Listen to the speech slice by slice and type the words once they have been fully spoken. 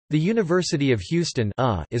The University of Houston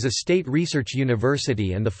is a state research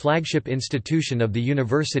university and the flagship institution of the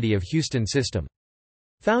University of Houston system.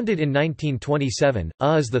 Founded in 1927,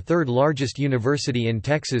 is the third largest university in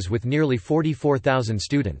Texas with nearly 44,000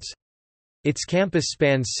 students. Its campus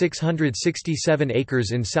spans 667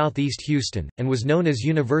 acres in southeast Houston, and was known as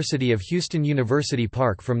University of Houston University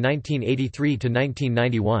Park from 1983 to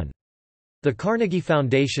 1991. The Carnegie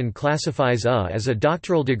Foundation classifies as a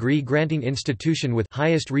doctoral degree-granting institution with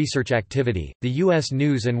highest research activity. The U.S.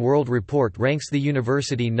 News & World Report ranks the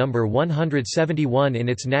university number 171 in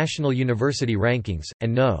its national university rankings,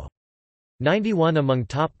 and No. 91 among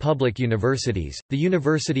top public universities. The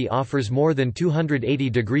university offers more than 280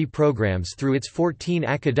 degree programs through its 14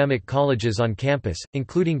 academic colleges on campus,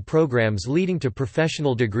 including programs leading to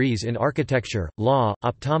professional degrees in architecture, law,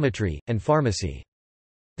 optometry, and pharmacy.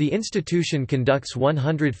 The institution conducts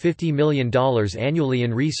 $150 million annually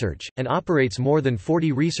in research, and operates more than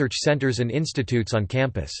 40 research centers and institutes on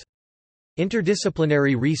campus.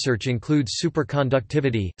 Interdisciplinary research includes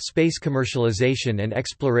superconductivity, space commercialization and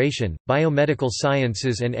exploration, biomedical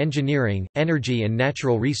sciences and engineering, energy and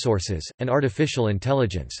natural resources, and artificial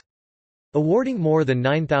intelligence. Awarding more than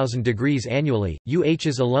 9,000 degrees annually,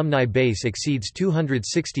 UH's alumni base exceeds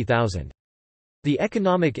 260,000. The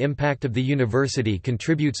economic impact of the university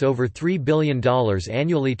contributes over $3 billion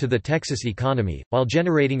annually to the Texas economy, while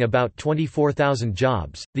generating about 24,000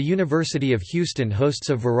 jobs. The University of Houston hosts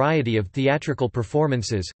a variety of theatrical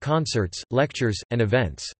performances, concerts, lectures, and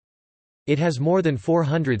events. It has more than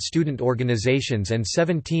 400 student organizations and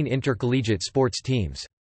 17 intercollegiate sports teams.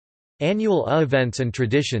 Annual events and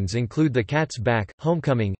traditions include the Cats Back,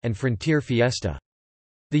 Homecoming, and Frontier Fiesta.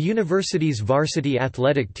 The university's varsity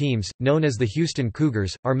athletic teams, known as the Houston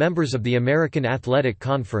Cougars, are members of the American Athletic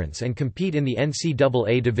Conference and compete in the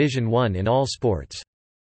NCAA Division I in all sports.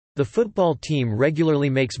 The football team regularly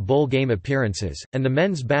makes bowl game appearances, and the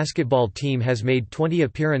men's basketball team has made 20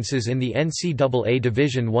 appearances in the NCAA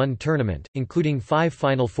Division I tournament, including 5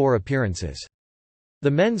 Final Four appearances.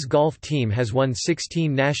 The men's golf team has won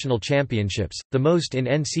 16 national championships, the most in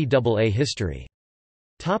NCAA history.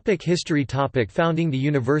 History. Founding. The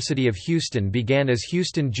University of Houston began as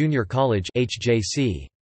Houston Junior College (HJC).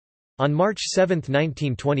 On March 7,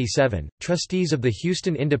 1927, trustees of the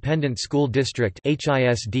Houston Independent School District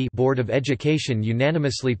 (HISD) Board of Education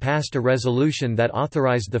unanimously passed a resolution that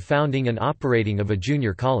authorized the founding and operating of a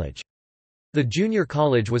junior college. The junior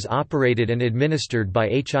college was operated and administered by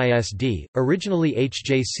HISD. Originally,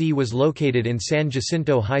 HJC was located in San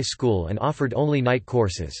Jacinto High School and offered only night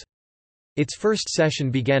courses. Its first session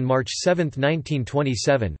began March 7,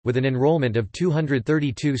 1927, with an enrollment of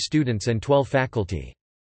 232 students and 12 faculty.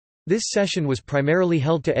 This session was primarily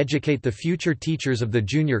held to educate the future teachers of the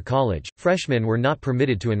junior college. Freshmen were not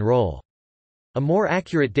permitted to enroll. A more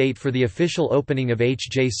accurate date for the official opening of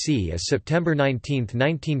HJC is September 19,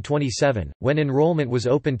 1927, when enrollment was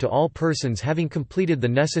open to all persons having completed the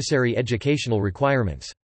necessary educational requirements.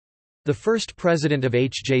 The first president of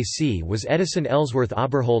HJC was Edison Ellsworth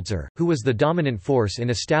Oberholzer, who was the dominant force in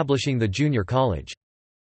establishing the junior college.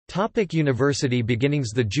 University beginnings.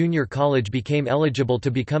 The junior college became eligible to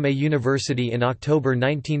become a university in October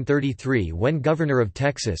 1933 when Governor of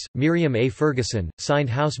Texas, Miriam A. Ferguson, signed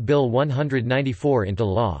House Bill 194 into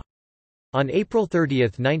law. On April 30,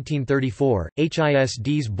 1934,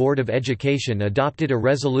 HISD's Board of Education adopted a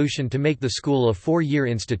resolution to make the school a 4-year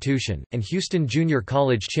institution, and Houston Junior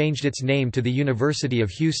College changed its name to the University of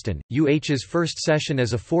Houston. UH's first session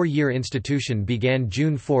as a 4-year institution began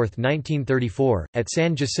June 4, 1934, at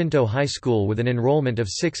San Jacinto High School with an enrollment of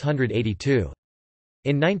 682.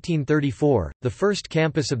 In 1934, the first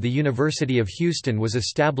campus of the University of Houston was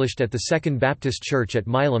established at the Second Baptist Church at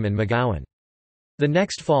Milam and McGowan. The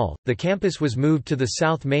next fall, the campus was moved to the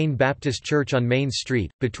South Main Baptist Church on Main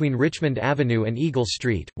Street, between Richmond Avenue and Eagle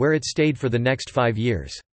Street, where it stayed for the next 5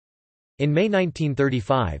 years. In May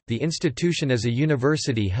 1935, the institution as a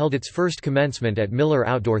university held its first commencement at Miller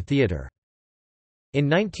Outdoor Theater. In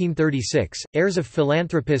 1936, heirs of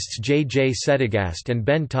philanthropists J. J. Setagast and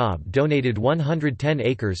Ben Taub donated 110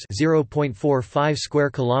 acres (0.45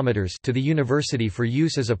 square kilometers) to the university for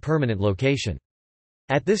use as a permanent location.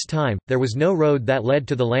 At this time, there was no road that led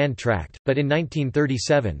to the land tract, but in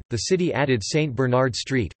 1937, the city added St. Bernard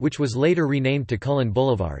Street, which was later renamed to Cullen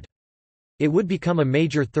Boulevard. It would become a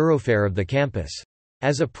major thoroughfare of the campus.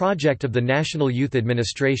 As a project of the National Youth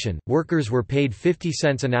Administration, workers were paid 50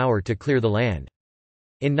 cents an hour to clear the land.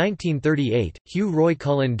 In 1938, Hugh Roy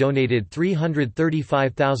Cullen donated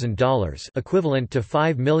 $335,000, equivalent to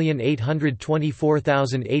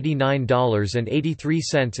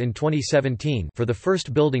 $5,824,089.83 in 2017, for the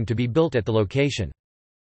first building to be built at the location.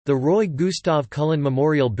 The Roy Gustav Cullen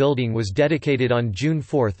Memorial Building was dedicated on June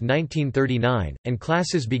 4, 1939, and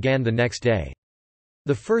classes began the next day.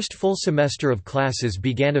 The first full semester of classes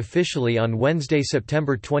began officially on Wednesday,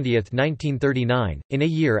 September 20, 1939. In a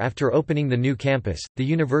year after opening the new campus, the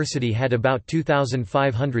university had about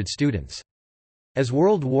 2,500 students. As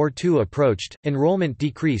World War II approached, enrollment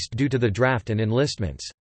decreased due to the draft and enlistments.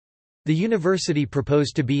 The university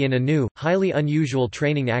proposed to be in a new, highly unusual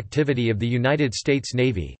training activity of the United States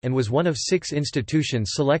Navy, and was one of 6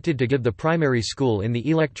 institutions selected to give the primary school in the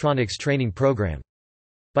electronics training program.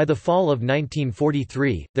 By the fall of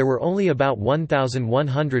 1943, there were only about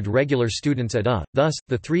 1,100 regular students at thus,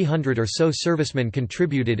 the 300 or so servicemen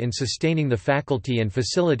contributed in sustaining the faculty and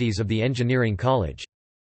facilities of the engineering college.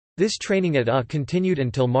 This training at continued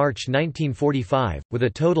until March 1945, with a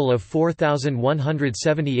total of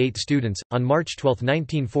 4,178 students. On March 12,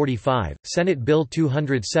 1945, Senate Bill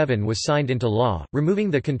 207 was signed into law,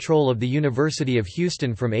 removing the control of the University of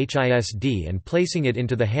Houston from HISD and placing it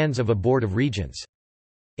into the hands of a board of regents.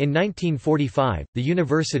 In 1945, the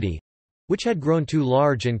university—which had grown too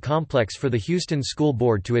large and complex for the Houston School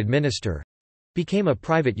Board to administer—became a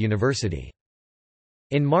private university.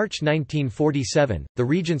 In March 1947, the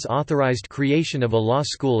regents authorized creation of a law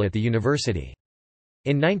school at the university.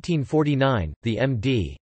 In 1949, the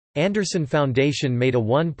M.D. Anderson Foundation made a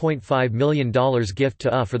 $1.5 million gift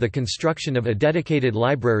to for the construction of a dedicated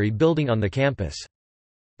library building on the campus.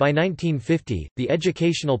 By 1950, the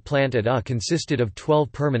educational plant at consisted of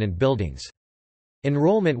 12 permanent buildings.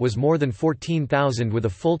 Enrollment was more than 14,000 with a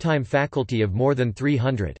full-time faculty of more than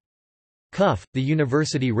 300. CUF, the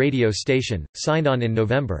university radio station, signed on in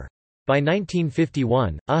November. By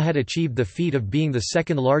 1951, had achieved the feat of being the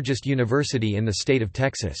second largest university in the state of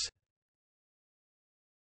Texas.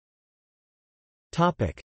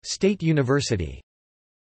 State University.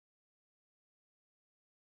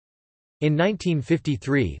 In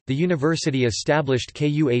 1953, the university established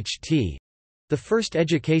KUHT, the first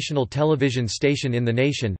educational television station in the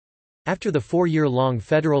nation, after the 4-year-long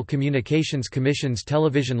Federal Communications Commission's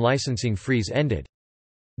television licensing freeze ended.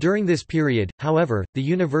 During this period, however, the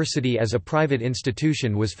university as a private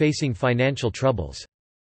institution was facing financial troubles.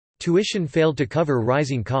 Tuition failed to cover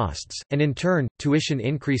rising costs, and in turn, tuition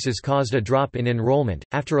increases caused a drop in enrollment.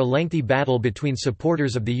 After a lengthy battle between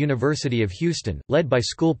supporters of the University of Houston, led by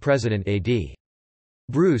school president A.D.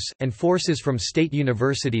 Bruce, and forces from state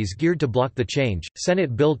universities geared to block the change,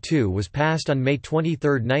 Senate Bill 2 was passed on May 23,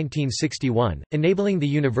 1961, enabling the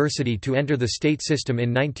university to enter the state system in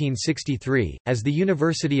 1963. As the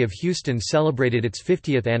University of Houston celebrated its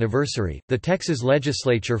 50th anniversary, the Texas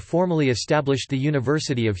legislature formally established the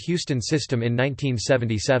University of Houston system in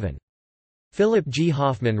 1977. Philip G.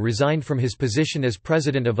 Hoffman resigned from his position as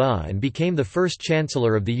president of and became the first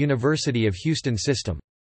chancellor of the University of Houston system.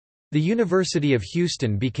 The University of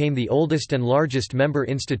Houston became the oldest and largest member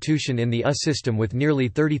institution in the system with nearly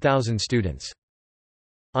 30,000 students.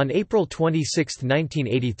 On April 26,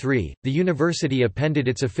 1983, the university appended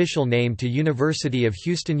its official name to University of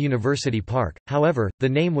Houston University Park, however, the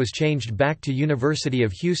name was changed back to University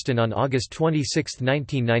of Houston on August 26,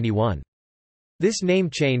 1991. This name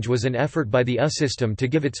change was an effort by the system to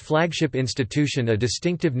give its flagship institution a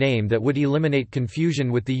distinctive name that would eliminate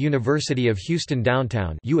confusion with the University of Houston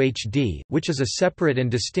Downtown (UHD), which is a separate and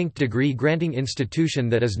distinct degree-granting institution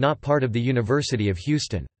that is not part of the University of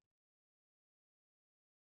Houston.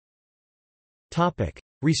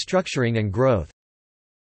 Restructuring and growth.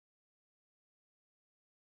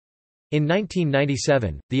 In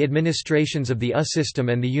 1997, the administrations of the system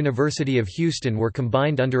and the University of Houston were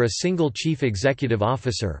combined under a single chief executive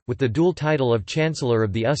officer, with the dual title of Chancellor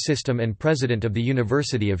of the system and President of the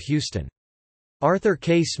University of Houston. Arthur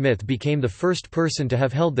K. Smith became the first person to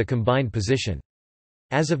have held the combined position.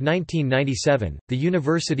 As of 1997, the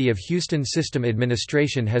University of Houston System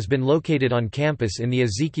Administration has been located on campus in the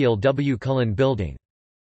Ezekiel W. Cullen Building.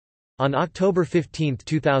 On October 15,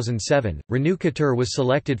 2007, Renu Khater was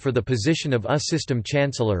selected for the position of System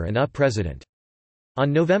Chancellor and President.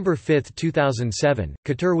 On November 5, 2007,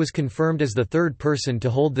 Khater was confirmed as the third person to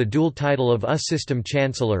hold the dual title of System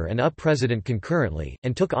Chancellor and President concurrently,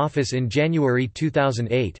 and took office in January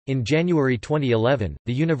 2008. In January 2011,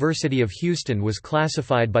 the University of Houston was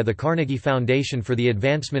classified by the Carnegie Foundation for the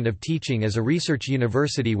Advancement of Teaching as a research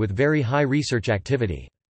university with very high research activity.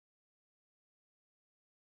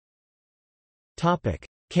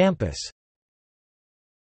 Campus.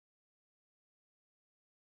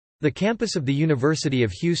 The campus of the University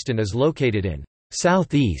of Houston is located in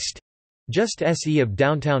Southeast, just SE of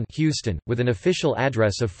downtown Houston, with an official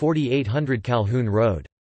address of 4800 Calhoun Road.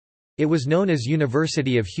 It was known as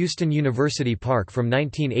University of Houston University Park from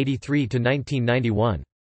 1983 to 1991.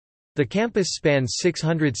 The campus spans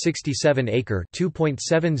 667-acre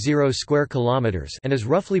 (2.70 square kilometers) and is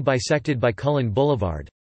roughly bisected by Cullen Boulevard,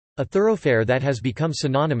 a thoroughfare that has become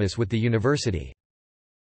synonymous with the university.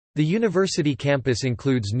 The university campus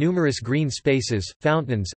includes numerous green spaces,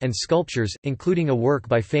 fountains, and sculptures, including a work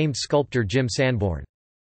by famed sculptor Jim Sanborn.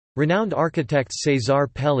 Renowned architects Cesar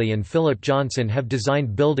Pelli and Philip Johnson have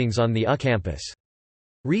designed buildings on the campus.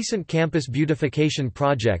 Recent campus beautification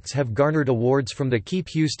projects have garnered awards from the Keep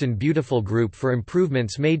Houston Beautiful Group for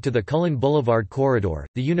improvements made to the Cullen Boulevard corridor.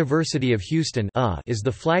 The University of Houston is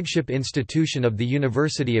the flagship institution of the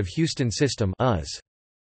University of Houston System (US).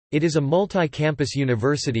 It is a multi-campus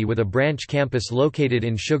university with a branch campus located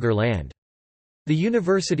in Sugar Land. The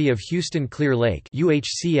University of Houston Clear Lake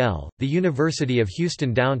 (UHCL), the University of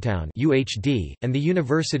Houston Downtown (UHD), and the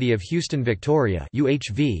University of Houston Victoria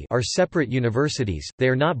 (UHV) are separate universities. They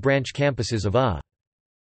are not branch campuses of a.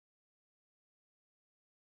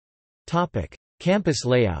 Topic: Campus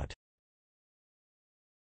layout.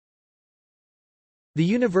 The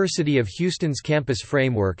University of Houston's campus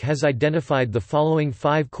framework has identified the following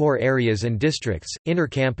 5 core areas and districts: Inner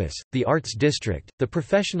Campus, the Arts District, the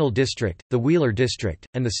Professional District, the Wheeler District,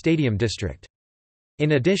 and the Stadium District.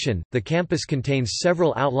 In addition, the campus contains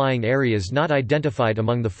several outlying areas not identified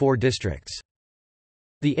among the 4 districts.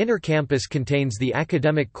 The Inner Campus contains the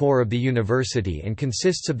academic core of the university and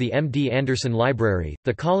consists of the M.D. Anderson Library,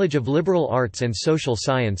 the College of Liberal Arts and Social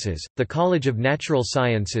Sciences, the College of Natural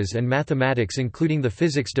Sciences and Mathematics including the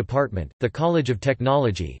Physics Department, the College of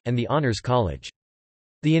Technology, and the Honors College.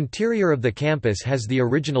 The interior of the campus has the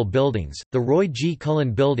original buildings, the Roy G.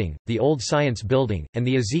 Cullen Building, the Old Science Building, and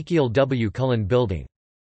the Ezekiel W. Cullen Building.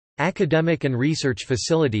 Academic and research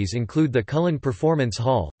facilities include the Cullen Performance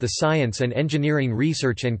Hall, the Science and Engineering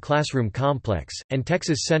Research and Classroom Complex, and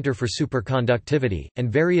Texas Center for Superconductivity,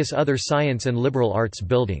 and various other science and liberal arts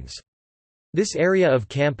buildings. This area of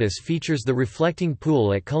campus features the reflecting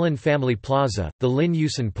pool at Cullen Family Plaza, the Lynn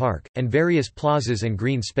Usen Park, and various plazas and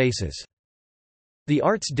green spaces. The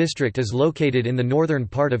Arts District is located in the northern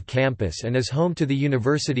part of campus and is home to the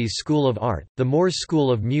university's School of Art, the Moores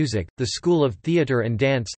School of Music, the School of Theatre and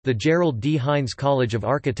Dance, the Gerald D. Hines College of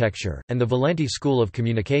Architecture, and the Valenti School of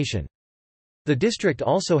Communication. The district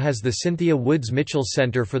also has the Cynthia Woods Mitchell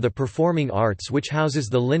Center for the Performing Arts, which houses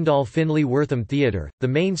the Lyndall Finley Wortham Theatre, the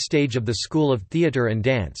main stage of the School of Theatre and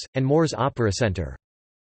Dance, and Moores Opera Center.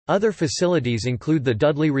 Other facilities include the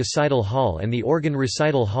Dudley Recital Hall and the Organ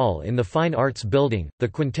Recital Hall in the Fine Arts Building, the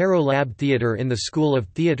Quintero Lab Theatre in the School of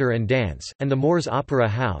Theatre and Dance, and the Moores Opera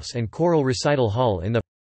House and Choral Recital Hall in the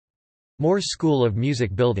Moores School of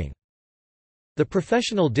Music Building. The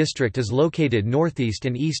Professional District is located northeast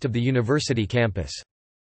and east of the university campus.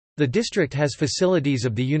 The district has facilities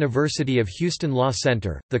of the University of Houston Law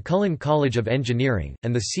Center, the Cullen College of Engineering,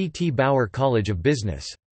 and the C. T. Bauer College of Business.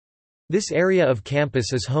 This area of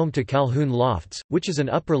campus is home to Calhoun Lofts, which is an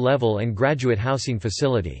upper-level and graduate housing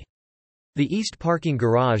facility. The East Parking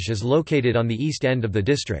Garage is located on the east end of the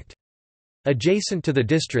district. Adjacent to the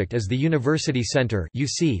district is the University Center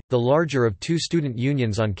 (UC), the larger of 2 student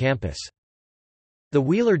unions on campus. The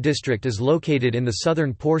Wheeler District is located in the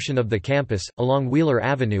southern portion of the campus, along Wheeler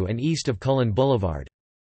Avenue and east of Cullen Boulevard.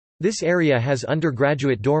 This area has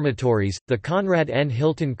undergraduate dormitories, the Conrad N.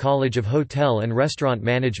 Hilton College of Hotel and Restaurant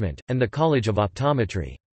Management, and the College of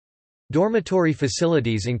Optometry. Dormitory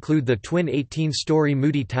facilities include the twin 18-story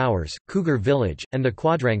Moody Towers, Cougar Village, and the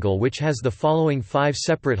Quadrangle, which has the following 5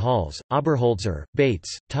 separate halls: Oberholzer,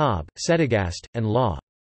 Bates, Taub, Setagast, and Law.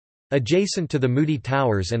 Adjacent to the Moody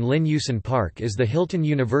Towers and Lynn Usen Park is the Hilton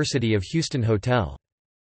University of Houston Hotel.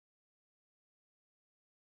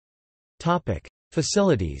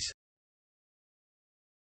 Facilities.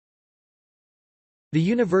 The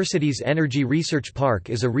university's Energy Research Park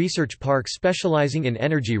is a research park specializing in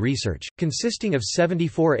energy research, consisting of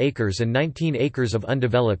 74 acres and 19 acres of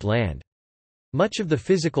undeveloped land. Much of the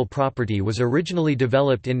physical property was originally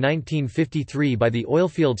developed in 1953 by the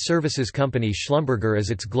oilfield services company Schlumberger as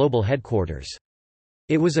its global headquarters.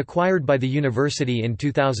 It was acquired by the university in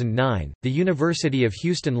 2009. The University of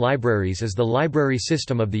Houston Libraries is the library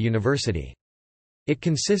system of the university. It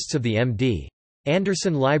consists of the M.D.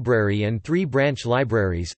 Anderson Library and 3 branch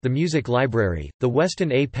libraries, the Music Library, the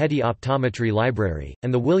Weston A. Petty Optometry Library,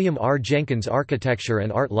 and the William R. Jenkins Architecture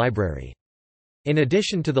and Art Library. In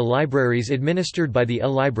addition to the libraries administered by the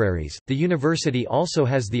Libraries, the university also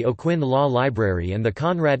has the O'Quinn Law Library and the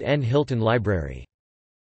Conrad N. Hilton Library.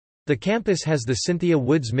 The campus has the Cynthia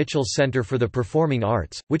Woods Mitchell Center for the Performing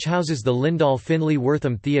Arts, which houses the Lyndall Finley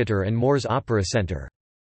Wortham Theatre and Moores Opera Center.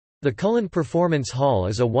 The Cullen Performance Hall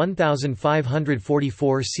is a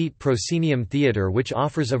 1,544-seat proscenium theatre which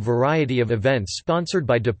offers a variety of events sponsored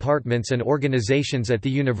by departments and organizations at the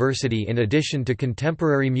university in addition to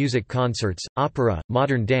contemporary music concerts, opera,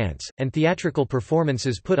 modern dance, and theatrical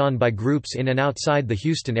performances put on by groups in and outside the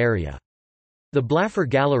Houston area. The Blaffer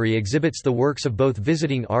Gallery exhibits the works of both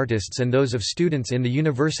visiting artists and those of students in the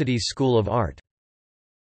university's School of Art.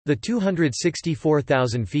 The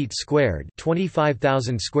 264,000 feet squared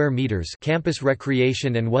 (25,000 square meters) campus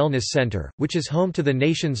recreation and wellness center, which is home to the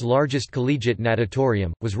nation's largest collegiate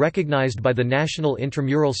natatorium, was recognized by the National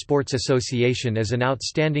Intramural Sports Association as an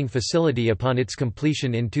outstanding facility upon its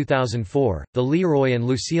completion in 2004. The Leroy and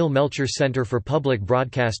Lucille Melcher Center for Public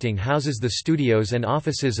Broadcasting houses the studios and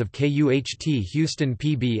offices of KUHT Houston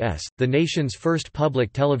PBS, the nation's first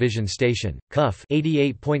public television station, KUF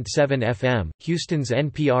 88.7 FM, Houston's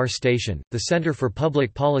NPR station, the Center for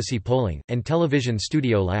Public Policy Polling, and Television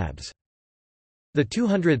Studio Labs. The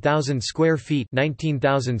 200,000 square feet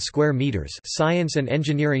 (19,000 square meters) Science and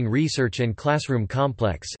Engineering Research and Classroom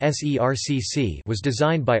Complex was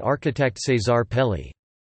designed by architect Cesar Pelli.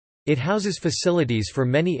 It houses facilities for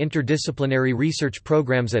many interdisciplinary research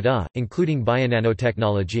programs at including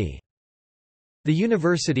bionanotechnology. The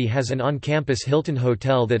university has an on-campus Hilton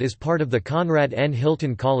Hotel that is part of the Conrad N.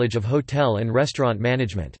 Hilton College of Hotel and Restaurant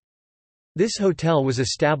Management. This hotel was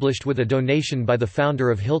established with a donation by the founder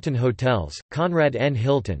of Hilton Hotels, Conrad N.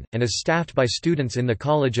 Hilton, and is staffed by students in the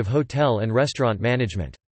College of Hotel and Restaurant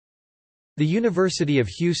Management. The University of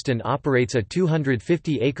Houston operates a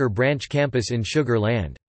 250-acre branch campus in Sugar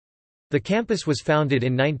Land. The campus was founded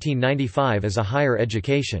in 1995 as a higher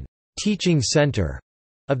education teaching center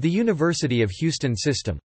of the University of Houston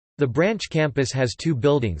system. The branch campus has two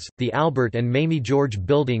buildings, the Albert and Mamie George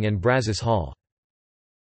Building and Brazos Hall.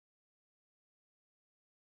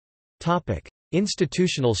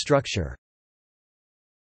 Institutional structure.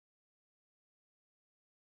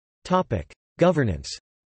 Governance.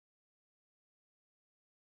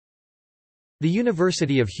 The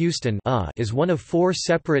University of Houston is one of four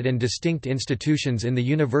separate and distinct institutions in the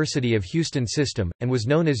University of Houston system, and was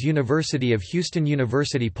known as University of Houston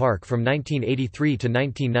University Park from 1983 to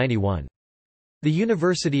 1991. The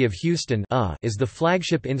University of Houston is the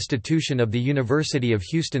flagship institution of the University of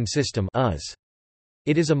Houston system.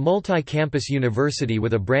 It is a multi-campus university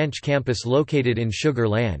with a branch campus located in Sugar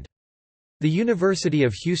Land. The University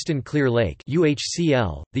of Houston Clear Lake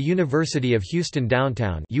 (UHCL), the University of Houston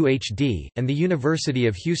Downtown (UHD), and the University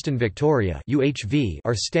of Houston Victoria (UHV)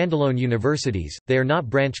 are standalone universities. They are not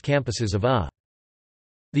branch campuses of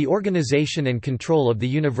The organization and control of the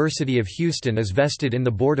University of Houston is vested in the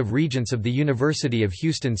Board of Regents of the University of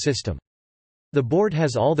Houston system. The board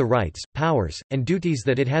has all the rights, powers, and duties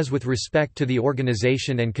that it has with respect to the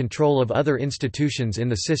organization and control of other institutions in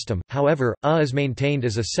the system. However, is maintained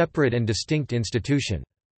as a separate and distinct institution.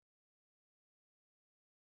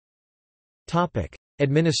 Topic: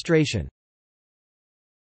 Administration.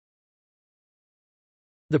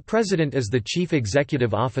 The President is the Chief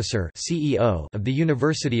Executive Officer (CEO) of the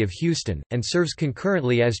University of Houston, and serves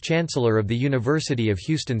concurrently as Chancellor of the University of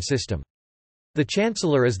Houston system. The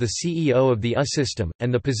Chancellor is the CEO of the system,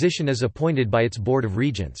 and the position is appointed by its Board of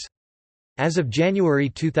Regents. As of January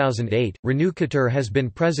 2008, Renu Khater has been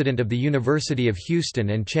President of the University of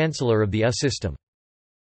Houston and Chancellor of the system.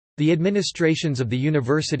 The administrations of the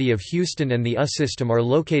University of Houston and the system are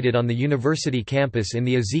located on the university campus in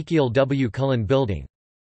the Ezekiel W. Cullen Building.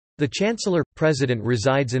 The Chancellor-President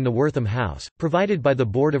resides in the Wortham House, provided by the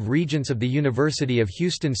Board of Regents of the University of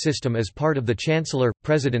Houston system as part of the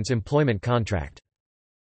Chancellor-President's employment contract.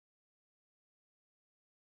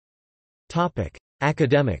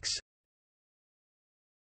 Academics.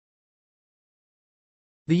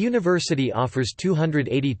 The university offers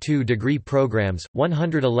 282 degree programs,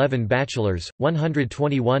 111 bachelor's,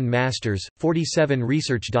 121 master's, 47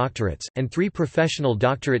 research doctorates, and 3 professional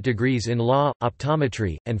doctorate degrees in law,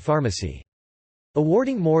 optometry, and pharmacy.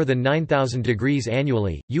 Awarding more than 9,000 degrees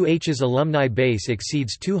annually, UH's alumni base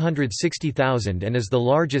exceeds 260,000 and is the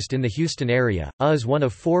largest in the Houston area. Is one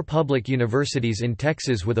of 4 public universities in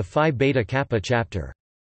Texas with a Phi Beta Kappa chapter.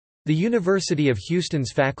 The University of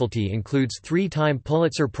Houston's faculty includes 3-time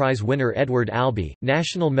Pulitzer Prize winner Edward Albee,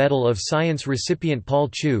 National Medal of Science recipient Paul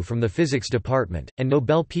Chu from the Physics Department, and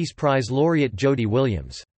Nobel Peace Prize laureate Jody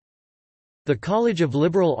Williams. The College of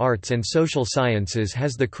Liberal Arts and Social Sciences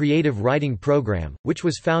has the Creative Writing Program, which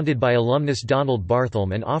was founded by alumnus Donald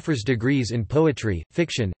Barthelm and offers degrees in poetry,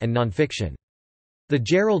 fiction, and nonfiction. The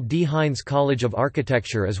Gerald D. Hines College of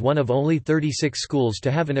Architecture is one of only 36 schools to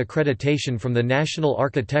have an accreditation from the National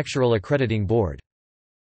Architectural Accrediting Board.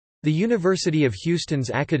 The University of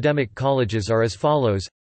Houston's academic colleges are as follows.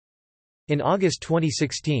 In August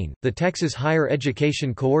 2016, the Texas Higher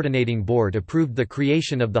Education Coordinating Board approved the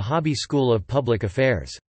creation of the Hobby School of Public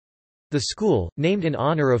Affairs. The school, named in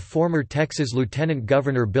honor of former Texas Lieutenant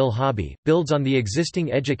Governor Bill Hobby, builds on the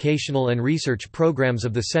existing educational and research programs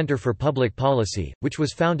of the Center for Public Policy, which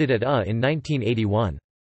was founded at in 1981.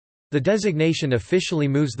 The designation officially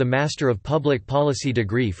moves the Master of Public Policy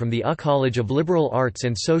degree from the College of Liberal Arts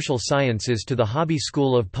and Social Sciences to the Hobby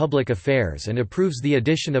School of Public Affairs and approves the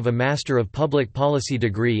addition of a Master of Public Policy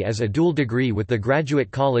degree as a dual degree with the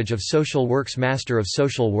Graduate College of Social Work's Master of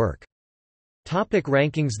Social Work. Topic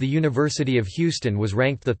rankings. The University of Houston was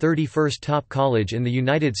ranked the 31st top college in the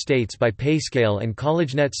United States by PayScale and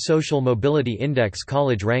CollegeNet's Social Mobility Index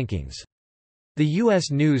college rankings. The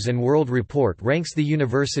U.S. News & World Report ranks the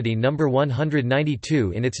university number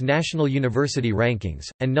 192 in its National University Rankings,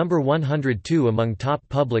 and number 102 among top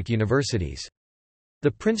public universities.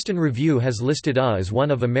 The Princeton Review has listed as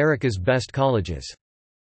one of America's best colleges.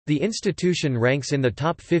 The institution ranks in the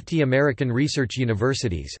top 50 American research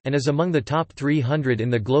universities, and is among the top 300 in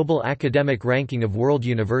the global academic ranking of world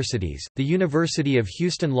universities. The University of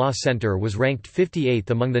Houston Law Center was ranked 58th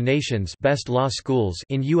among the nation's best law schools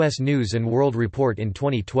in U.S. News & World Report in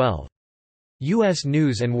 2012. U.S.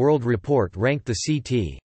 News & World Report ranked the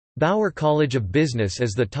C.T. Bauer College of Business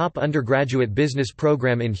as the top undergraduate business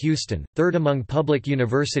program in Houston, third among public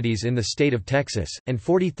universities in the state of Texas, and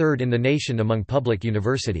 43rd in the nation among public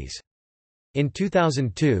universities. In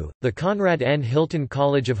 2002, the Conrad N. Hilton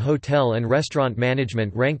College of Hotel and Restaurant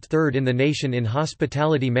Management ranked third in the nation in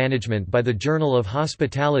hospitality management by the Journal of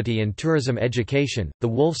Hospitality and Tourism Education. The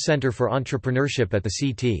Wolf Center for Entrepreneurship at the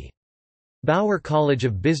C.T. Bauer College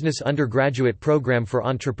of Business undergraduate program for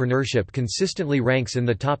entrepreneurship consistently ranks in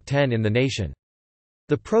the top 10 in the nation.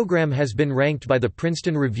 The program has been ranked by the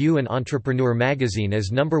Princeton Review and Entrepreneur magazine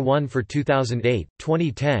as number 1 for 2008,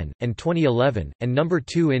 2010, and 2011, and number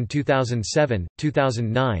 2 in 2007,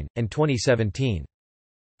 2009, and 2017.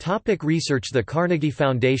 Topic research. The Carnegie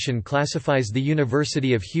Foundation classifies the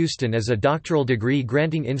University of Houston as a doctoral degree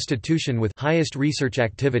granting institution with highest research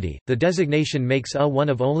activity. The designation makes one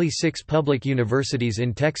of only 6 public universities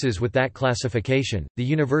in Texas with that classification. The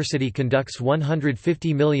university conducts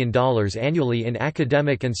 $150 million annually in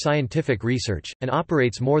academic and scientific research, and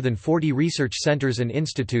operates more than 40 research centers and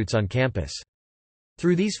institutes on campus.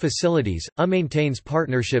 Through these facilities, maintains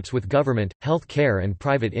partnerships with government, health care, and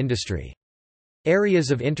private industry. Areas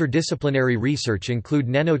of interdisciplinary research include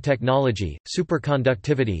nanotechnology,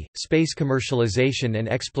 superconductivity, space commercialization and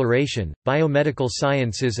exploration, biomedical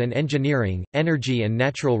sciences and engineering, energy and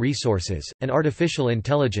natural resources, and artificial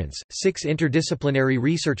intelligence. 6 interdisciplinary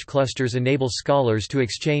research clusters enable scholars to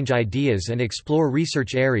exchange ideas and explore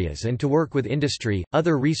research areas and to work with industry,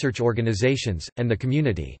 other research organizations, and the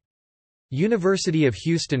community. University of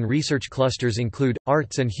Houston research clusters include,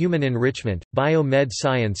 Arts and Human Enrichment, Bio-Med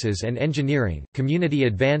Sciences and Engineering, Community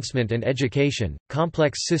Advancement and Education,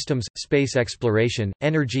 Complex Systems, Space Exploration,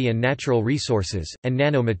 Energy and Natural Resources, and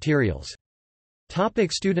Nanomaterials.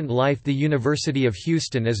 Topic student life. The University of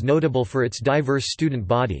Houston is notable for its diverse student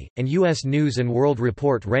body, and U.S. News & World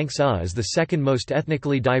Report ranks as the second most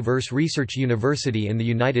ethnically diverse research university in the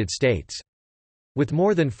United States. With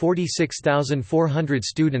more than 46,400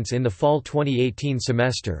 students in the fall 2018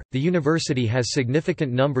 semester, the university has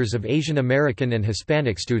significant numbers of Asian American and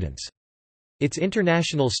Hispanic students. Its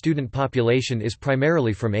international student population is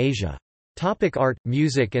primarily from Asia. Topic art,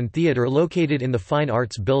 music and theater. Located in the Fine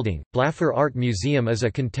Arts Building, Blaffer Art Museum is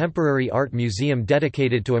a contemporary art museum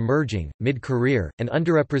dedicated to emerging, mid-career, and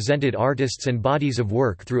underrepresented artists and bodies of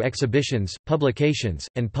work through exhibitions, publications,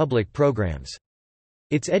 and public programs.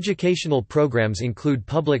 Its educational programs include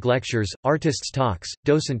public lectures, artists' talks,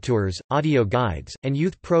 docent tours, audio guides, and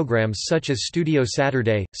youth programs such as Studio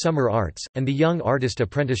Saturday, Summer Arts, and the Young Artist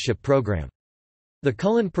Apprenticeship Program. The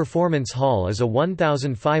Cullen Performance Hall is a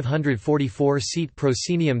 1,544-seat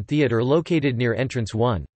proscenium theater located near Entrance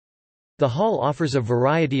 1. The hall offers a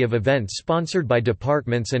variety of events sponsored by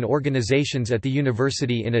departments and organizations at the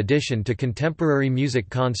university in addition to contemporary music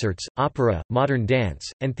concerts, opera, modern dance,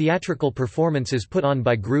 and theatrical performances put on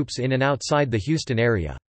by groups in and outside the Houston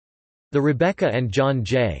area. The Rebecca and John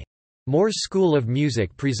J. Moore's School of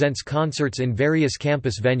Music presents concerts in various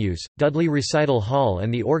campus venues, Dudley Recital Hall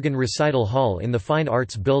and the Organ Recital Hall in the Fine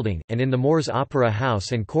Arts Building, and in the Moore's Opera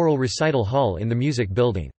House and Choral Recital Hall in the Music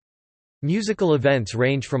Building. Musical events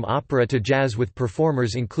range from opera to jazz with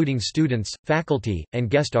performers including students, faculty,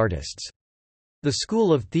 and guest artists. The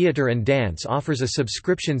School of Theatre and Dance offers a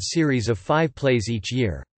subscription series of 5 plays each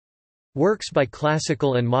year. Works by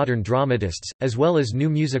classical and modern dramatists, as well as new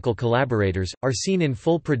musical collaborators, are seen in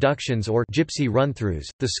full productions or gypsy run-throughs.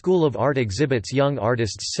 The School of Art exhibits young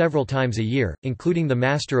artists several times a year, including the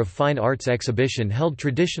Master of Fine Arts exhibition held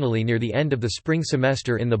traditionally near the end of the spring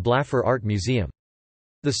semester in the Blaffer Art Museum.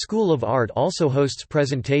 The School of Art also hosts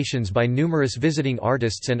presentations by numerous visiting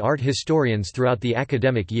artists and art historians throughout the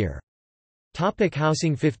academic year.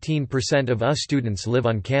 Housing: 15% of students live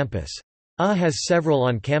on campus. Has several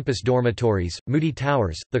on-campus dormitories: Moody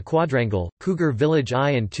Towers, The Quadrangle, Cougar Village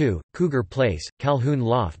I and II, Cougar Place, Calhoun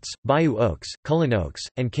Lofts, Bayou Oaks, Cullen Oaks,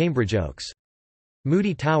 and Cambridge Oaks.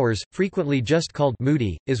 Moody Towers, frequently just called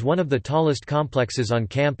Moody, is one of the tallest complexes on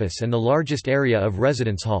campus and the largest area of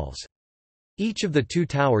residence halls. Each of the two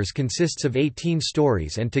towers consists of 18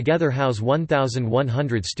 stories and together house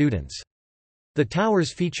 1,100 students. The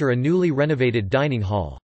towers feature a newly renovated dining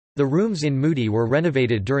hall. The rooms in Moody were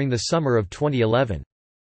renovated during the summer of 2011.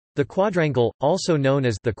 The Quadrangle, also known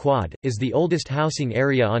as the Quad, is the oldest housing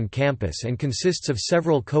area on campus and consists of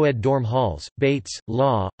several co-ed dorm halls: Bates,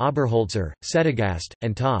 Law, Oberholzer, Sedegast,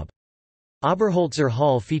 and Taub. Oberholzer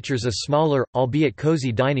Hall features a smaller, albeit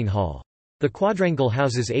cozy dining hall. The Quadrangle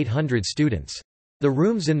houses 800 students. The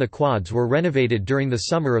rooms in the Quads were renovated during the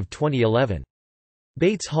summer of 2011.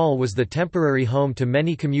 Bates Hall was the temporary home to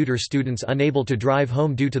many commuter students unable to drive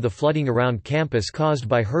home due to the flooding around campus caused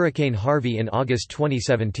by Hurricane Harvey in August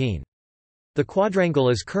 2017. The Quadrangle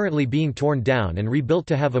is currently being torn down and rebuilt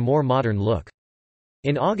to have a more modern look.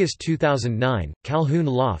 In August 2009, Calhoun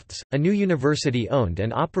Lofts, a new university-owned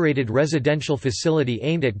and operated residential facility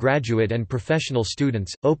aimed at graduate and professional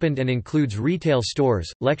students, opened and includes retail stores,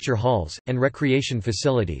 lecture halls, and recreation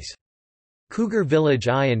facilities. Cougar Village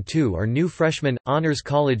I and II are new freshman, honors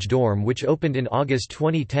college dorm which opened in August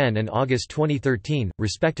 2010 and August 2013,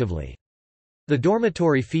 respectively. The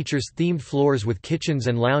dormitory features themed floors with kitchens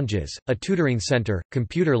and lounges, a tutoring center,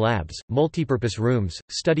 computer labs, multipurpose rooms,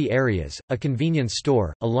 study areas, a convenience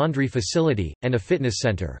store, a laundry facility, and a fitness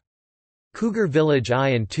center. Cougar Village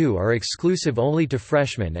I and II are exclusive only to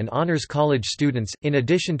freshmen and honors college students. In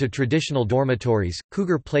addition to traditional dormitories,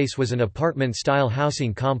 Cougar Place was an apartment-style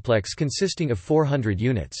housing complex consisting of 400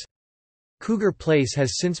 units. Cougar Place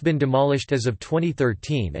has since been demolished as of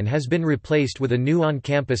 2013 and has been replaced with a new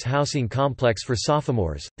on-campus housing complex for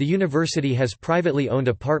sophomores. The university has privately owned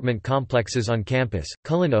apartment complexes on campus: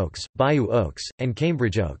 Cullen Oaks, Bayou Oaks, and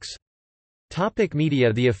Cambridge Oaks.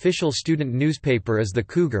 Media: The official student newspaper is The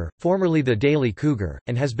Cougar, formerly The Daily Cougar,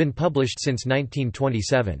 and has been published since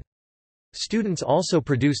 1927. Students also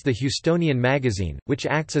produce the Houstonian Magazine, which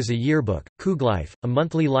acts as a yearbook, Couglife, a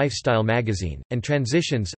monthly lifestyle magazine, and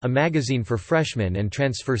Transitions, a magazine for freshmen and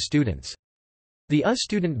transfer students. The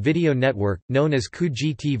Student Video Network, known as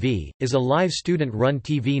CUG-TV, is a live student-run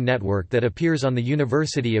TV network that appears on the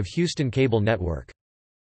University of Houston Cable Network.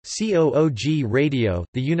 COOG Radio,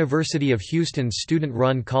 the University of Houston's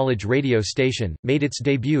student-run college radio station, made its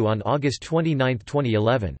debut on August 29,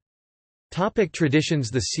 2011. Traditions: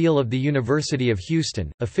 The seal of the University of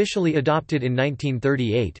Houston, officially adopted in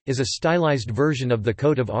 1938, is a stylized version of the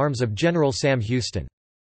coat of arms of General Sam Houston.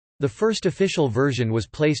 The first official version was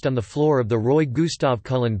placed on the floor of the Roy Gustav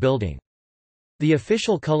Cullen Building. The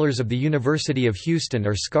official colors of the University of Houston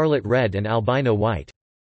are scarlet red and albino white.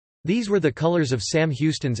 These were the colors of Sam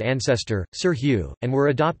Houston's ancestor, Sir Hugh, and were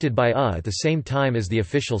adopted by at the same time as the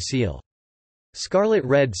official seal. Scarlet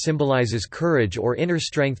red symbolizes courage or inner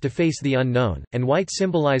strength to face the unknown, and white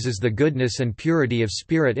symbolizes the goodness and purity of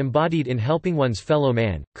spirit embodied in helping one's fellow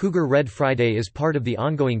man. Cougar Red Friday is part of the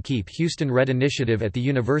ongoing Keep Houston Red initiative at the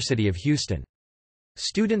University of Houston.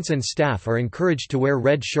 Students and staff are encouraged to wear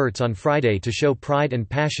red shirts on Friday to show pride and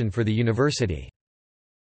passion for the university.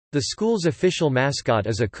 The school's official mascot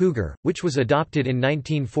is a cougar, which was adopted in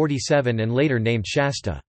 1947 and later named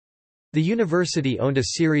Shasta. The university owned a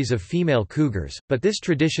series of female cougars, but this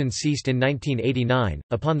tradition ceased in 1989,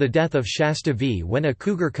 upon the death of Shasta V. When a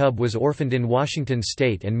cougar cub was orphaned in Washington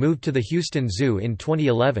state and moved to the Houston Zoo in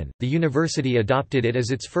 2011, the university adopted it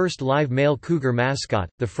as its first live male cougar mascot,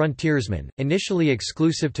 the Frontiersman, initially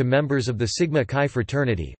exclusive to members of the Sigma Chi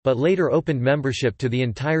fraternity, but later opened membership to the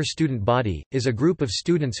entire student body, is a group of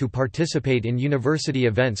students who participate in university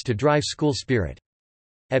events to drive school spirit.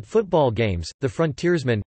 At football games, the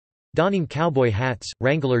Frontiersmen, donning cowboy hats,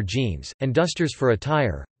 Wrangler jeans, and dusters for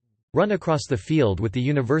attire, run across the field with the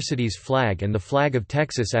university's flag and the flag of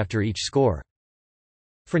Texas after each score.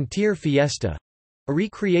 Frontier Fiesta, a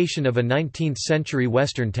recreation of a 19th-century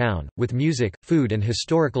Western town, with music, food and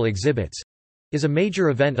historical exhibits, is a major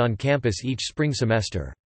event on campus each spring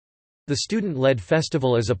semester. The student-led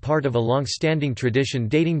festival is a part of a long-standing tradition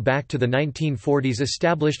dating back to the 1940s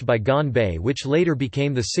established by Gon Bei, which later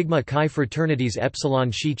became the Sigma Chi fraternity's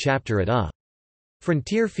Epsilon Xi chapter at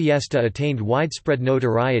Frontier Fiesta attained widespread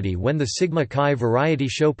notoriety when the Sigma Chi variety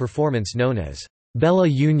show performance known as Bella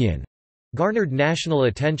Union garnered national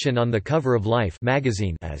attention on the cover of Life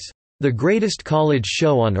magazine as the greatest college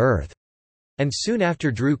show on earth, and soon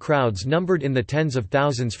after drew crowds numbered in the tens of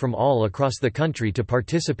thousands from all across the country to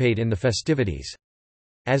participate in the festivities.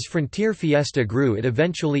 As Frontier Fiesta grew, it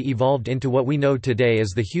eventually evolved into what we know today as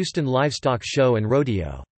the Houston Livestock Show and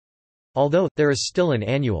Rodeo. Although, there is still an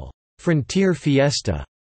annual Frontier Fiesta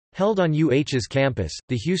held on UH's campus,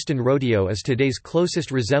 the Houston Rodeo is today's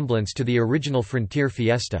closest resemblance to the original Frontier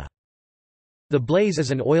Fiesta. The blaze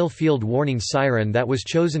is an oil field warning siren that was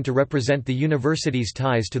chosen to represent the university's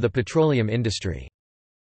ties to the petroleum industry.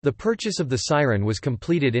 The purchase of the siren was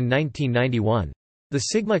completed in 1991. The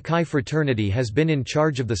Sigma Chi fraternity has been in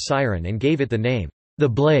charge of the siren and gave it the name, The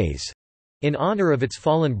Blaze, in honor of its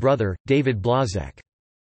fallen brother, David Blazek.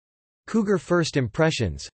 Cougar First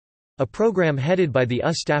Impressions, a program headed by the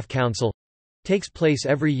Staff Council, takes place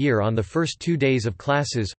every year on the first 2 days of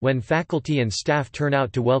classes, when faculty and staff turn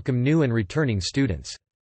out to welcome new and returning students.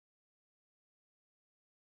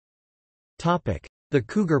 The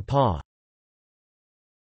Cougar Paw.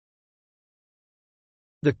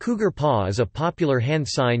 The Cougar Paw is a popular hand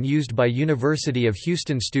sign used by University of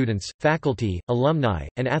Houston students, faculty, alumni,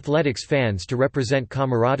 and athletics fans to represent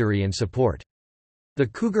camaraderie and support. The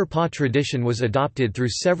Cougar Paw tradition was adopted through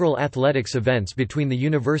several athletics events between the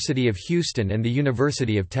University of Houston and the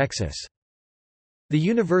University of Texas. The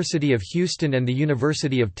University of Houston and the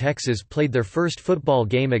University of Texas played their first football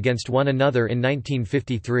game against one another in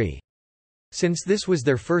 1953. Since this was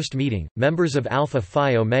their first meeting, members of Alpha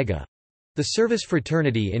Phi Omega, the service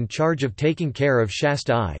fraternity in charge of taking care of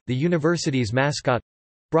Shasta I, the university's mascot,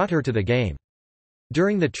 brought her to the game.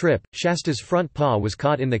 During the trip, Shasta's front paw was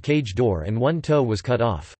caught in the cage door and one toe was cut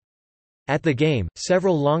off. At the game,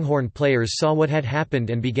 several Longhorn players saw what had happened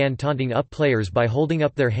and began taunting up players by holding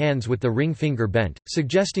up their hands with the ring finger bent,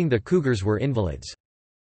 suggesting the Cougars were invalids.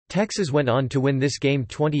 Texas went on to win this game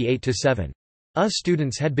 28-7.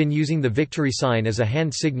 Students had been using the victory sign as a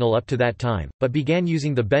hand signal up to that time, but began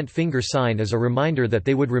using the bent finger sign as a reminder that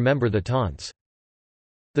they would remember the taunts.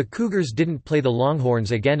 The Cougars didn't play the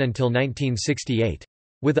Longhorns again until 1968.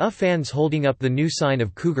 With fans holding up the new sign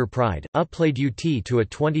of Cougar Pride, played UT to a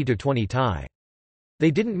 20-20 tie. They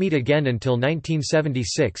didn't meet again until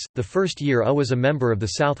 1976, the first year was a member of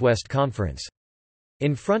the Southwest Conference.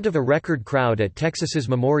 In front of a record crowd at Texas's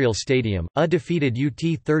Memorial Stadium, defeated UT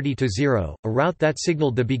 30-0, a rout that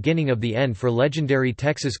signaled the beginning of the end for legendary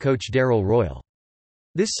Texas coach Darrell Royal.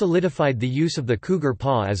 This solidified the use of the Cougar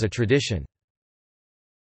Paw as a tradition.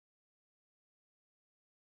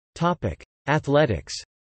 Athletics.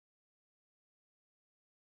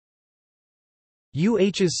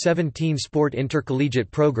 UH's 17-sport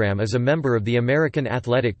intercollegiate program is a member of the American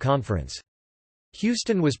Athletic Conference.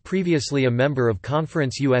 Houston was previously a member of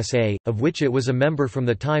Conference USA, of which it was a member from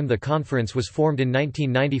the time the conference was formed in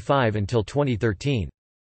 1995 until 2013.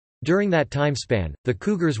 During that timespan, the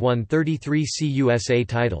Cougars won 33 CUSA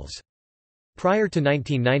titles. Prior to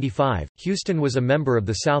 1995, Houston was a member of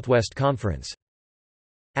the Southwest Conference.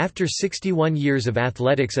 After 61 years of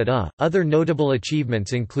athletics at other notable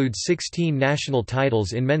achievements include 16 national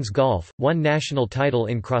titles in men's golf, 1 national title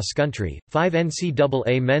in cross-country, 5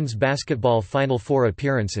 NCAA men's basketball Final Four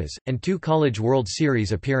appearances, and 2 College World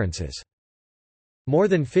Series appearances. More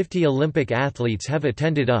than 50 Olympic athletes have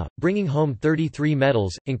attended bringing home 33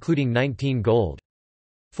 medals, including 19 gold.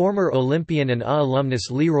 Former Olympian and alumnus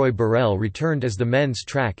Leroy Burrell returned as the men's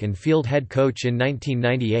track and field head coach in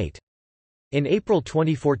 1998. In April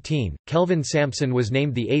 2014, Kelvin Sampson was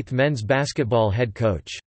named the 8th men's basketball head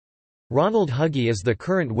coach. Ronald Huggie is the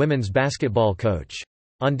current women's basketball coach.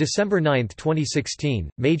 On December 9, 2016,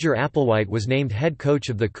 Major Applewhite was named head coach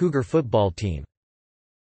of the Cougar football team.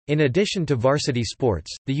 In addition to varsity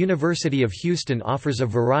sports, the University of Houston offers a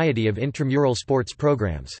variety of intramural sports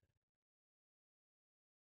programs.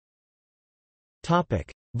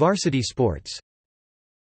 Varsity sports.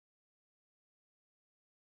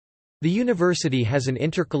 The university has an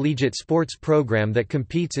intercollegiate sports program that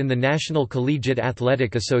competes in the National Collegiate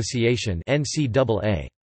Athletic Association (NCAA).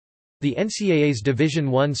 The NCAA's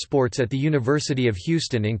Division I sports at the University of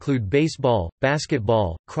Houston include baseball,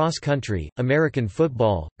 basketball, cross-country, American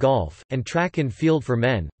football, golf, and track and field for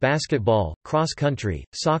men, basketball, cross-country,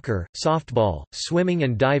 soccer, softball, swimming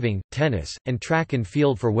and diving, tennis, and track and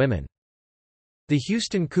field for women. The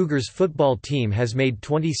Houston Cougars football team has made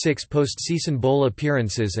 26 postseason bowl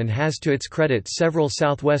appearances and has to its credit several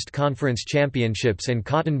Southwest Conference championships and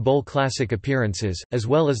Cotton Bowl Classic appearances, as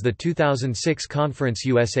well as the 2006 Conference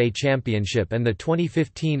USA Championship and the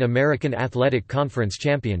 2015 American Athletic Conference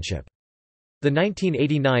Championship. The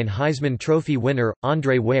 1989 Heisman Trophy winner,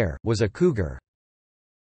 Andre Ware, was a Cougar.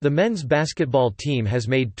 The men's basketball team has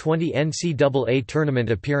made 20 NCAA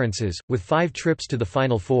tournament appearances, with 5 trips to the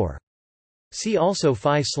Final Four. See also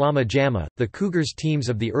Phi Slama Jama, the Cougars teams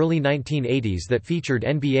of the early 1980s that featured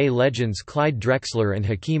NBA legends Clyde Drexler and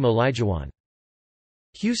Hakeem Olajuwon.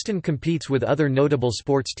 Houston competes with other notable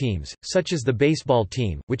sports teams, such as the baseball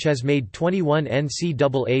team, which has made 21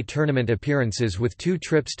 NCAA tournament appearances with 2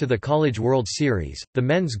 trips to the College World Series, the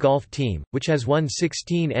men's golf team, which has won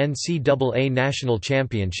 16 NCAA national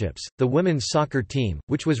championships, the women's soccer team,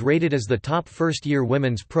 which was rated as the top first-year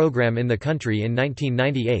women's program in the country in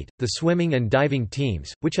 1998, the swimming and diving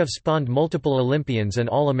teams, which have spawned multiple Olympians and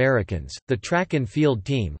All-Americans, the track and field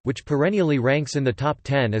team, which perennially ranks in the top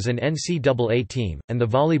 10 as an NCAA team, and the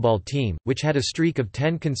volleyball team, which had a streak of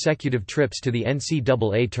 10 consecutive trips to the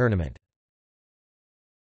NCAA tournament.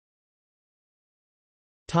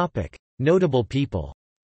 Notable people.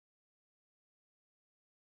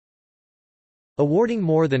 Awarding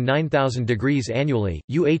more than 9,000 degrees annually,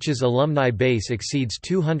 UH's alumni base exceeds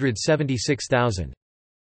 276,000.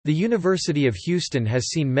 The University of Houston has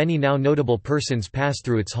seen many now notable persons pass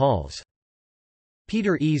through its halls.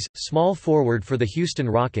 Peter Ease, small forward for the Houston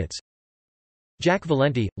Rockets. Jack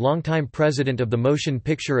Valenti, longtime president of the Motion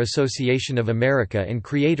Picture Association of America and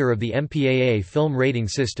creator of the MPAA film rating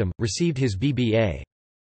system, received his BBA.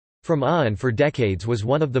 From and for decades was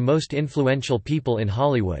one of the most influential people in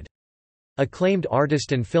Hollywood. Acclaimed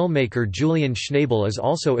artist and filmmaker Julian Schnabel is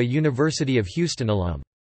also a University of Houston alum.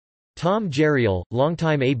 Tom Jerial,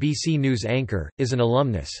 longtime ABC News anchor, is an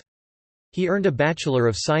alumnus. He earned a Bachelor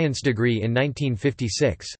of Science degree in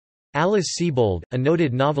 1956. Alice Sebold, a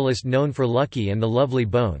noted novelist known for Lucky and the Lovely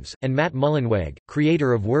Bones, and Matt Mullenweg,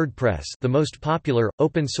 creator of WordPress, the most popular,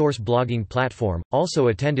 open-source blogging platform, also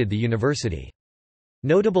attended the university.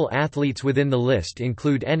 Notable athletes within the list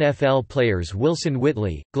include NFL players Wilson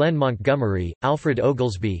Whitley, Glenn Montgomery, Alfred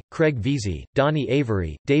Oglesby, Craig Veazey, Donnie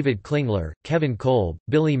Avery, David Klingler, Kevin Kolb,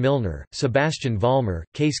 Billy Milner, Sebastian Vollmer,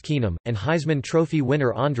 Case Keenum, and Heisman Trophy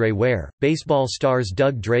winner Andre Ware, baseball stars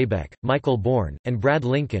Doug Drabeck, Michael Bourne, and Brad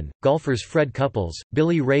Lincoln, golfers Fred Couples,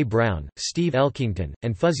 Billy Ray Brown, Steve Elkington,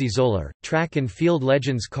 and Fuzzy Zoeller, track and field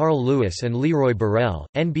legends Carl Lewis and Leroy Burrell,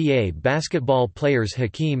 NBA basketball players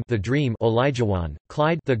Hakeem the Dream Olajuwon,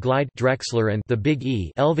 Clyde the Glide Drexler and the Big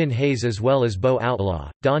E Elvin Hayes, as well as Bo Outlaw,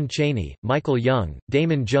 Don Chaney, Michael Young,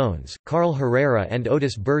 Damon Jones, Carl Herrera and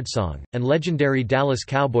Otis Birdsong, and legendary Dallas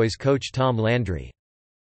Cowboys coach Tom Landry.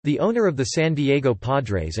 The owner of the San Diego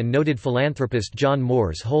Padres and noted philanthropist John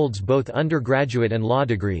Moores holds both undergraduate and law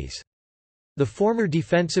degrees. The former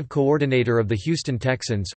defensive coordinator of the Houston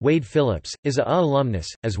Texans, Wade Phillips, is a alumnus,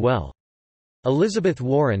 as well. Elizabeth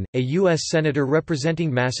Warren, a U.S. Senator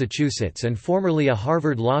representing Massachusetts and formerly a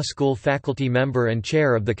Harvard Law School faculty member and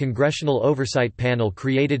chair of the Congressional Oversight Panel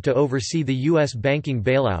created to oversee the U.S. banking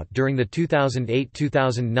bailout during the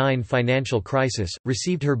 2008–2009 financial crisis,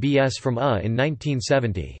 received her B.S. from in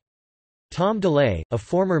 1970. Tom DeLay, a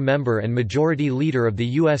former member and majority leader of the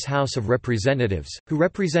U.S. House of Representatives, who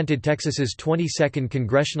represented Texas's 22nd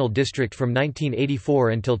congressional district from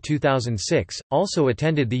 1984 until 2006, also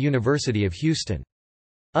attended the University of Houston.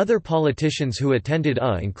 Other politicians who attended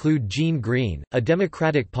include Gene Green, a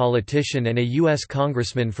Democratic politician and a U.S.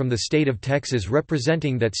 congressman from the state of Texas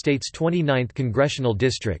representing that state's 29th congressional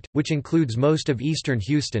district, which includes most of eastern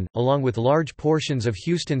Houston, along with large portions of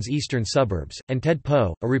Houston's eastern suburbs, and Ted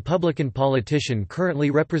Poe, a Republican politician currently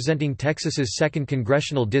representing Texas's 2nd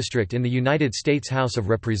congressional district in the United States House of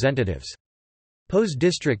Representatives. Poe's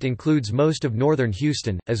district includes most of northern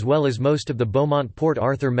Houston, as well as most of the Beaumont-Port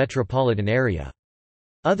Arthur metropolitan area.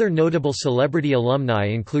 Other notable celebrity alumni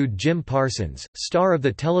include Jim Parsons, star of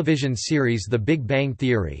the television series The Big Bang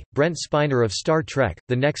Theory, Brent Spiner of Star Trek,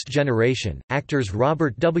 The Next Generation, actors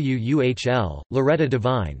Robert W. Uhl, Loretta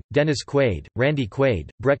Devine, Dennis Quaid, Randy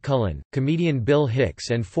Quaid, Brett Cullen, comedian Bill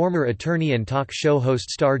Hicks and former attorney and talk show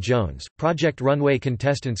host Star Jones, Project Runway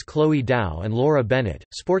contestants Chloe Dow and Laura Bennett,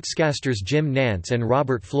 sportscasters Jim Nantz and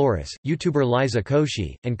Robert Flores, YouTuber Liza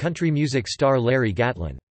Koshy, and country music star Larry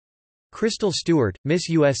Gatlin. Crystal Stewart, Miss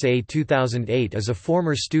USA 2008, is a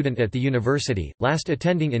former student at the university, last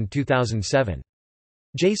attending in 2007.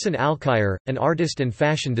 Jason Alkire, an artist and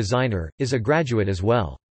fashion designer, is a graduate as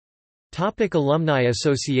well. Alumni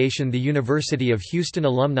Association. The University of Houston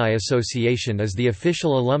Alumni Association is the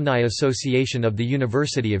official alumni association of the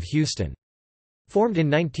University of Houston. Formed in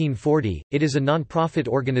 1940, it is a nonprofit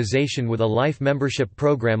organization with a life membership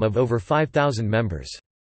program of over 5,000 members.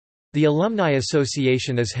 The Alumni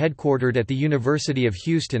Association is headquartered at the University of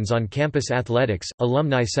Houston's on-campus athletics,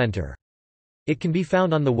 Alumni Center. It can be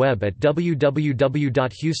found on the web at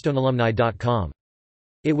www.houstonalumni.com.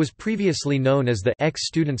 It was previously known as the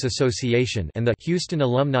Ex-Students Association and the Houston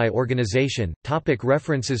Alumni Organization.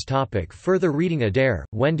 References. Further reading. Adair,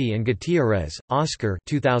 Wendy and Gutierrez, Oscar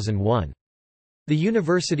 2001. The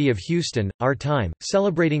University of Houston, Our Time,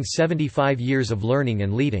 Celebrating 75 Years of Learning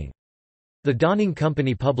and Leading. The Dawning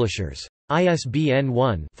Company Publishers. ISBN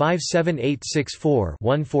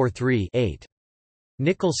 1-57864-143-8.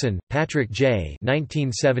 Nicholson, Patrick J.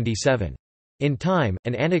 1977. In Time,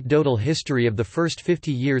 An Anecdotal History of the First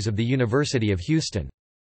 50 Years of the University of Houston.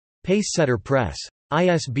 Pacesetter Press.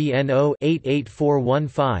 ISBN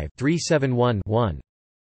 0-88415-371-1.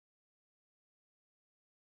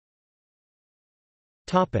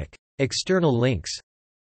 External links.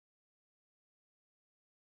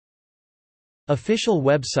 Official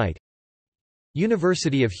website.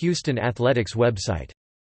 University of Houston Athletics website.